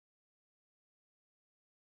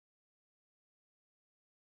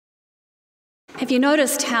Have you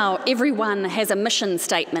noticed how everyone has a mission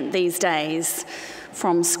statement these days?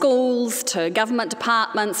 From schools to government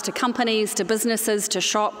departments to companies to businesses to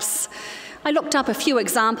shops. I looked up a few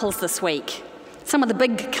examples this week. Some of the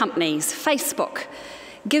big companies, Facebook,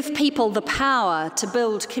 give people the power to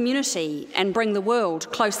build community and bring the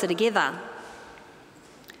world closer together.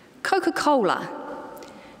 Coca-Cola,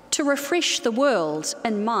 to refresh the world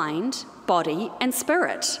in mind, body and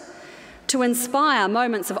spirit. To inspire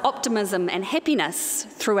moments of optimism and happiness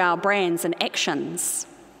through our brands and actions.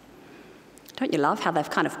 Don't you love how they've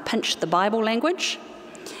kind of pinched the Bible language?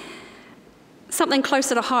 Something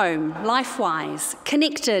closer to home, life-wise,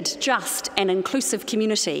 connected, just and inclusive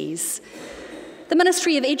communities. The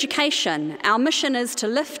Ministry of Education, our mission is to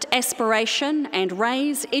lift aspiration and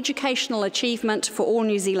raise educational achievement for all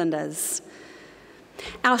New Zealanders.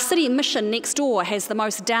 Our city mission next door has the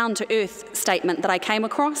most down-to-earth statement that I came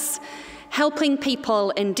across, helping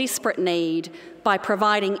people in desperate need by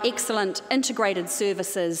providing excellent integrated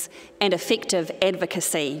services and effective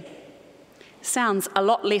advocacy. Sounds a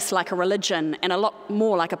lot less like a religion and a lot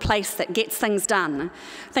more like a place that gets things done.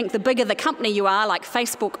 I think the bigger the company you are, like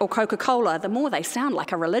Facebook or Coca-Cola, the more they sound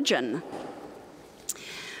like a religion.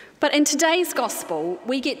 But in today's gospel,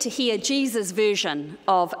 we get to hear Jesus' version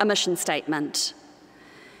of a mission statement.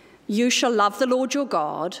 You shall love the Lord your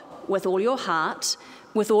God with all your heart,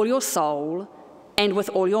 with all your soul, and with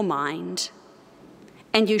all your mind.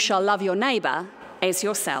 And you shall love your neighbour as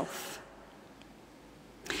yourself.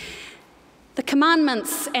 The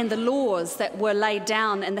commandments and the laws that were laid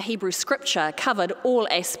down in the Hebrew scripture covered all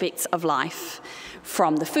aspects of life,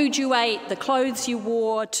 from the food you ate, the clothes you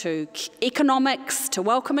wore, to economics, to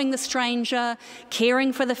welcoming the stranger,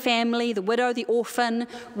 caring for the family, the widow, the orphan,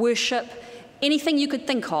 worship. Anything you could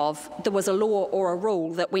think of, there was a law or a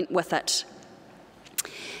rule that went with it.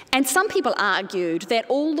 And some people argued that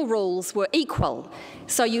all the rules were equal,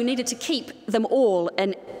 so you needed to keep them all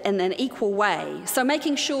in an equal way. So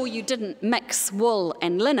making sure you didn't mix wool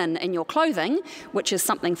and linen in your clothing, which is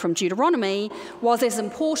something from Deuteronomy, was as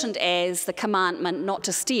important as the commandment not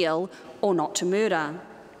to steal or not to murder.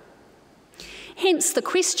 Hence the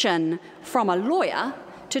question from a lawyer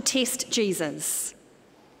to test Jesus.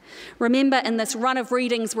 Remember, in this run of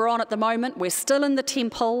readings we're on at the moment, we're still in the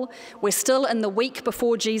temple, we're still in the week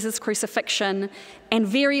before Jesus' crucifixion, and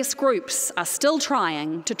various groups are still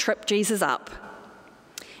trying to trip Jesus up.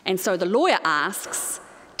 And so the lawyer asks,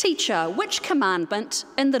 "Teacher, which commandment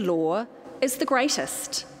in the law is the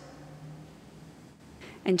greatest?"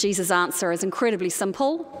 And Jesus' answer is incredibly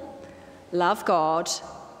simple: love God,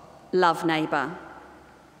 love neighbour.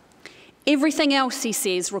 Everything else, he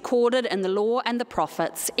says, recorded in the law and the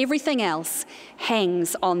prophets, everything else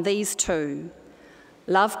hangs on these two.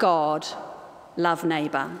 Love God, love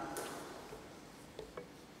neighbour.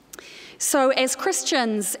 So as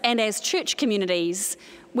Christians and as church communities,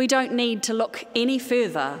 we don't need to look any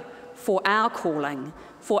further for our calling,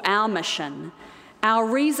 for our mission. Our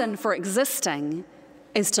reason for existing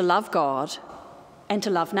is to love God and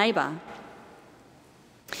to love neighbour.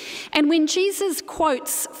 And when Jesus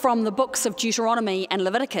quotes from the books of Deuteronomy and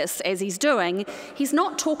Leviticus, as he's doing, he's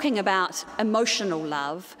not talking about emotional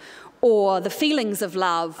love or the feelings of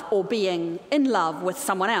love or being in love with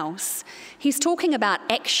someone else. He's talking about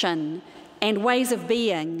action and ways of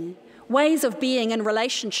being in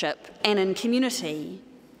relationship and in community.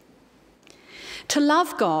 To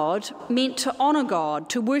love God meant to honour God,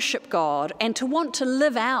 to worship God, and to want to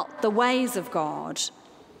live out the ways of God.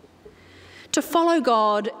 To follow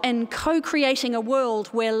God in co-creating a world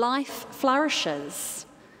where life flourishes.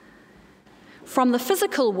 From the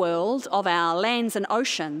physical world of our lands and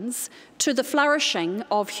oceans to the flourishing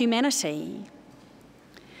of humanity.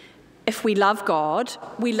 If we love God,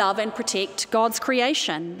 we love and protect God's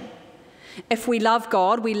creation. If we love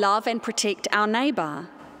God, we love and protect our neighbour.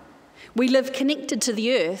 We live connected to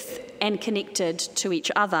the earth and connected to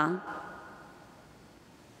each other.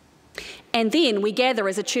 And then we gather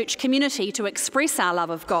as a church community to express our love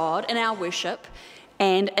of God in our worship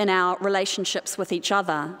and in our relationships with each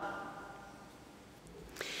other.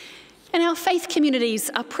 And our faith communities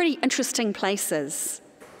are pretty interesting places.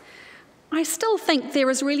 I still think there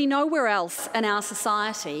is really nowhere else in our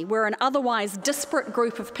society where an otherwise disparate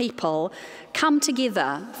group of people come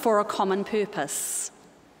together for a common purpose.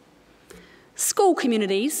 School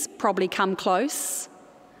communities probably come close.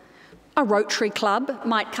 A Rotary Club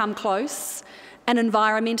might come close, an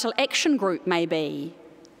environmental action group maybe.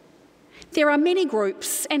 There are many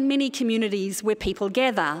groups and many communities where people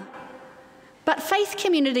gather. But faith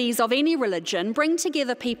communities of any religion bring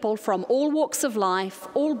together people from all walks of life,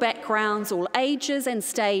 all backgrounds, all ages and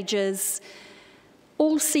stages,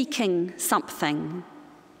 all seeking something.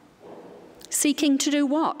 Seeking to do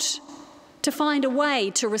what? To find a way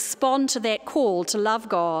to respond to that call to love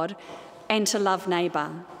God and to love neighbour.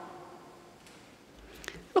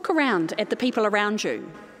 Look around at the people around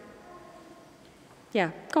you. Yeah,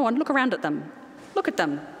 go on, look around at them. Look at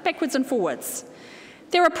them, backwards and forwards.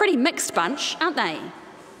 They're a pretty mixed bunch, aren't they?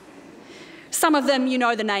 Some of them you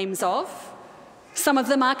know the names of. Some of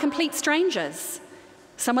them are complete strangers.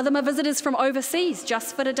 Some of them are visitors from overseas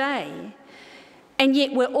just for today. And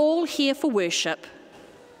yet we're all here for worship,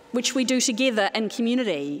 which we do together in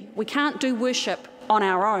community. We can't do worship on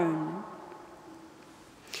our own.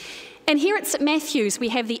 And here at St Matthew's, we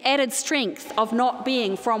have the added strength of not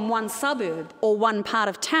being from one suburb or one part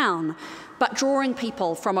of town, but drawing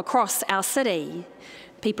people from across our city.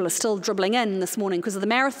 People are still dribbling in this morning because of the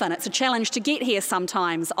marathon. It's a challenge to get here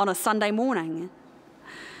sometimes on a Sunday morning.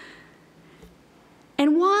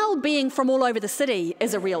 And while being from all over the city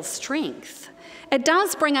is a real strength, it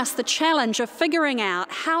does bring us the challenge of figuring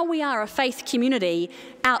out how we are a faith community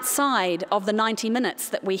outside of the 90 minutes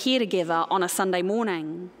that we're here together on a Sunday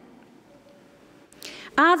morning.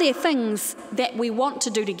 Are there things that we want to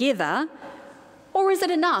do together, or is it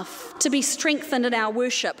enough to be strengthened in our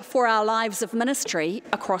worship for our lives of ministry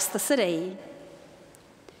across the city?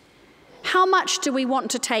 How much do we want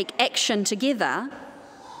to take action together?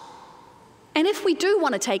 And if we do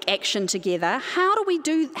want to take action together, how do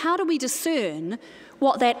we discern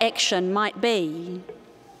what that action might be?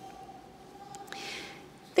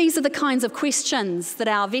 These are the kinds of questions that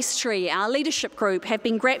our vestry, our leadership group, have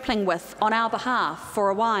been grappling with on our behalf for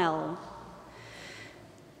a while.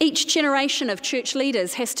 Each generation of church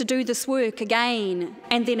leaders has to do this work again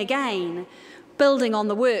and then again, building on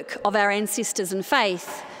the work of our ancestors in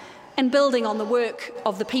faith and building on the work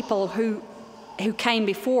of the people who came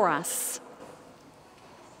before us.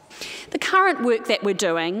 The current work that we're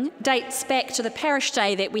doing dates back to the parish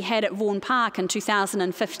day that we had at Vaughan Park in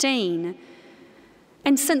 2015.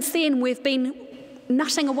 And since then, we've been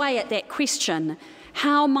nutting away at that question,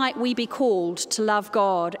 how might we be called to love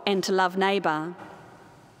God and to love neighbour?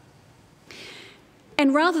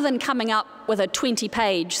 And rather than coming up with a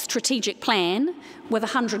 20-page strategic plan with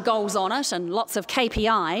 100 goals on it and lots of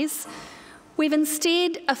KPIs, we've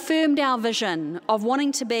instead affirmed our vision of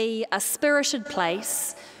wanting to be a spirited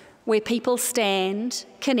place where people stand,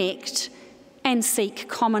 connect, and seek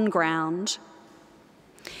common ground.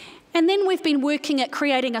 And then we've been working at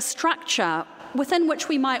creating a structure within which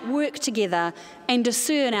we might work together and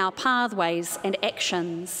discern our pathways and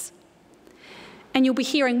actions. And you'll be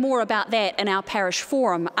hearing more about that in our parish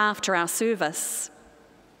forum after our service.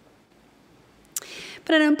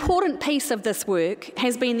 But an important piece of this work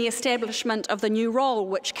has been the establishment of the new role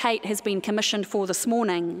which Kate has been commissioned for this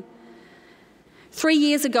morning. 3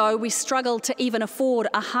 years ago, we struggled to even afford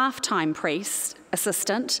a half-time priest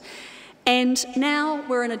assistant, and now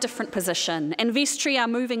we're in a different position, and vestry are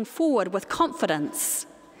moving forward with confidence.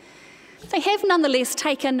 They have nonetheless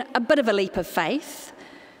taken a bit of a leap of faith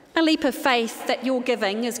that your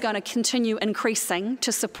giving is going to continue increasing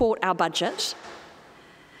to support our budget.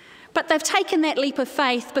 But they've taken that leap of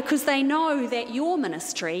faith because they know that your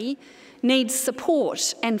ministry needs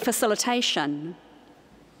support and facilitation.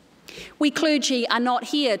 We clergy are not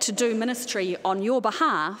here to do ministry on your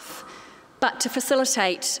behalf, but to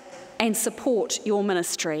facilitate and support your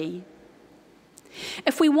ministry.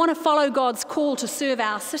 If we want to follow God's call to serve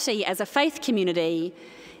our city as a faith community,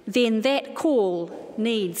 then that call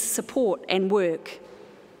needs support and work.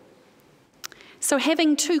 So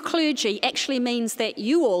having 2 clergy actually means that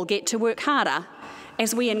you all get to work harder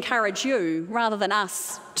as we encourage you rather than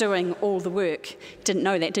us doing all the work. Didn't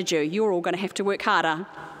know that, did you? You're all going to have to work harder.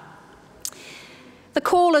 The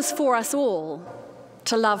call is for us all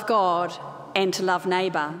to love God and to love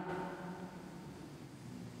neighbour.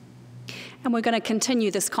 And we're going to continue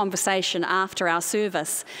this conversation after our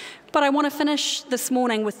service. But I want to finish this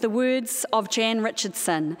morning with the words of Jan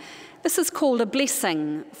Richardson. This is called a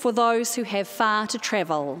blessing for those who have far to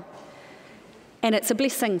travel. And it's a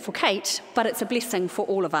blessing for Kate, but it's a blessing for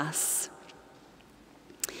all of us.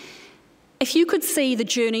 If you could see the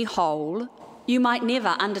journey whole, you might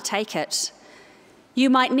never undertake it. You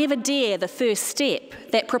might never dare the first step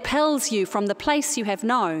that propels you from the place you have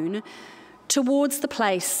known towards the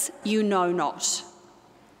place you know not.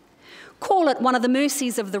 Call it one of the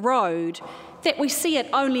mercies of the road, that we see it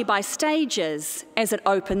only by stages as it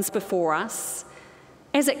opens before us,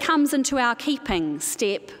 as it comes into our keeping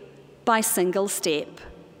step by single step.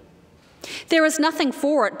 There is nothing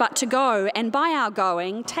for it but to go, and by our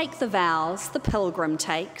going, take the vows the pilgrim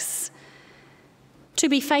takes. To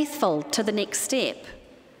be faithful to the next step,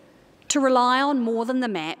 to rely on more than the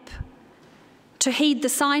map, to heed the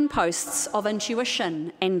signposts of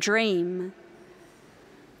intuition and dream,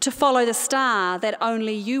 to follow the star that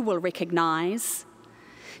only you will recognise,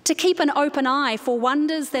 to keep an open eye for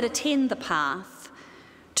wonders that attend the path,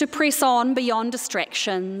 to press on beyond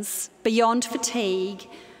distractions, beyond fatigue,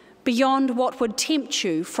 beyond what would tempt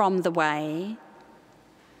you from the way.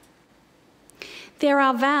 There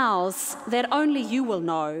are vows that only you will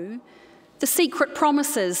know, the secret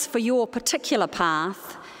promises for your particular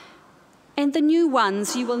path, and the new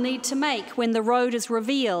ones you will need to make when the road is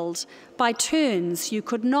revealed by turns you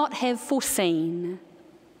could not have foreseen.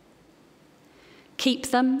 Keep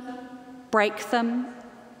them, break them,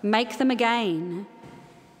 make them again.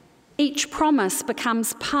 Each promise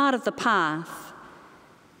becomes part of the path.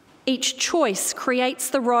 Each choice creates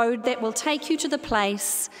the road that will take you to the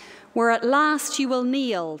place where at last you will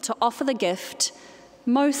kneel to offer the gift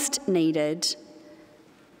most needed,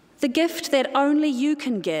 the gift that only you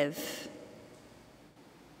can give.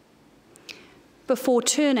 Before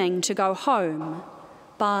turning to go home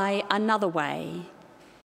by another way.